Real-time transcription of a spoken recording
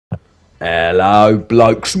Hello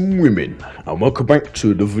blokes and women, and welcome back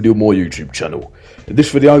to another video on my YouTube channel. In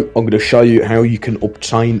this video I'm going to show you how you can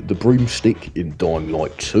obtain the Broomstick in Dying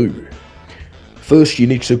Light 2. First you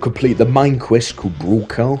need to complete the main quest called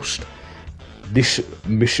Broadcast. This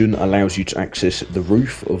mission allows you to access the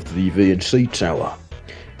roof of the VNC tower.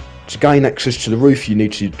 To gain access to the roof you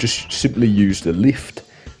need to just simply use the lift,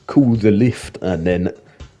 call the lift and then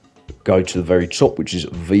go to the very top, which is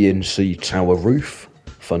VNC tower roof.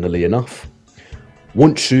 Funnily enough,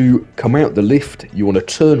 once you come out the lift you want to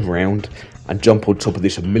turn around and jump on top of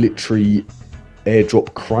this military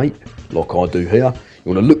airdrop crate like I do here.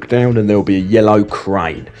 You want to look down and there will be a yellow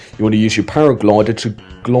crane. You want to use your paraglider to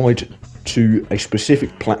glide to a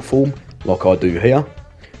specific platform like I do here.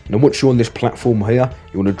 And then once you're on this platform here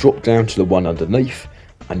you want to drop down to the one underneath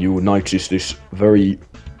and you will notice this very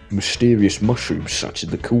mysterious mushroom sat in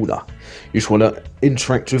the corner. You just want to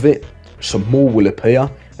interact with it. Some more will appear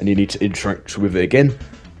and you need to interact with it again.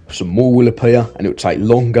 Some more will appear and it will take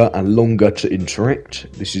longer and longer to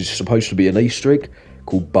interact. This is supposed to be an Easter egg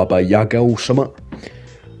called Baba Yaga or something.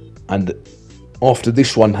 And after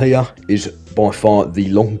this one here is by far the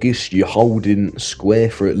longest. You hold in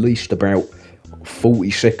square for at least about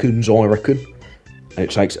 40 seconds I reckon. And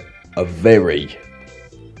it takes a very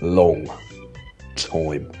long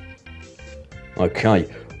time. Okay,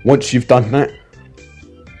 once you've done that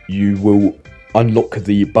you will unlock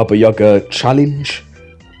the Baba Yaga challenge.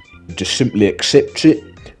 Just simply accept it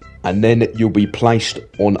and then you'll be placed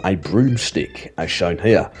on a broomstick as shown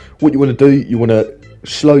here. What you want to do, you want to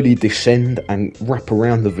slowly descend and wrap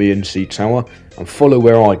around the VNC tower and follow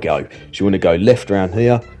where I go. So you want to go left around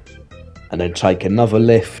here and then take another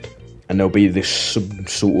left and there'll be this some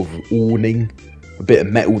sort of awning, a bit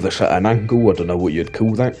of metal that's at an angle, I don't know what you'd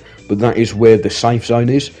call that, but that is where the safe zone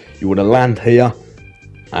is. You want to land here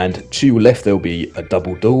and to your left there'll be a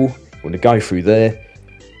double door. You want to go through there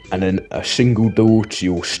and then a single door to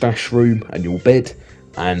your stash room and your bed,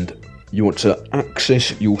 and you want to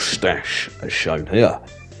access your stash as shown here.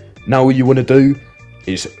 Now what you want to do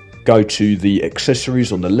is go to the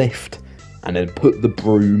accessories on the left and then put the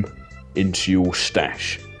broom into your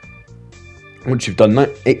stash. Once you've done that,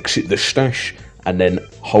 exit the stash and then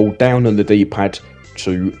hold down on the D-pad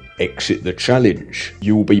to exit the challenge.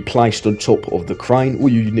 You will be placed on top of the crane. All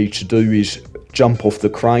you need to do is jump off the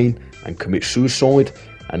crane and commit suicide,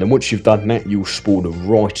 and then once you've done that you'll spawn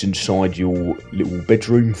right inside your little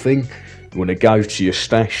bedroom thing. You want to go to your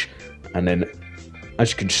stash and then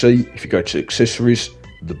as you can see, if you go to accessories,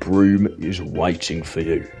 the broom is waiting for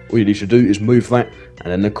you. All you need to do is move that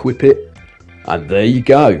and then equip it, and there you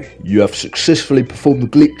go. You have successfully performed the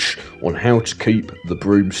glitch on how to keep the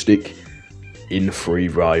broomstick in free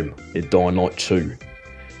roam in Dying Light 2.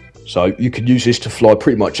 So you can use this to fly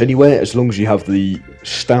pretty much anywhere as long as you have the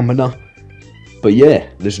stamina. But yeah,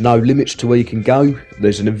 there's no limits to where you can go.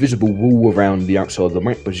 There's an invisible wall around the outside of the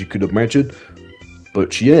map as you could imagine.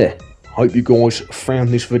 But yeah, hope you guys found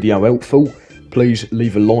this video helpful. Please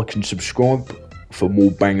leave a like and subscribe for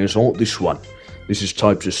more bangers like this one. This is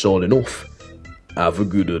Types signing off. Have a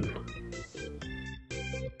good one.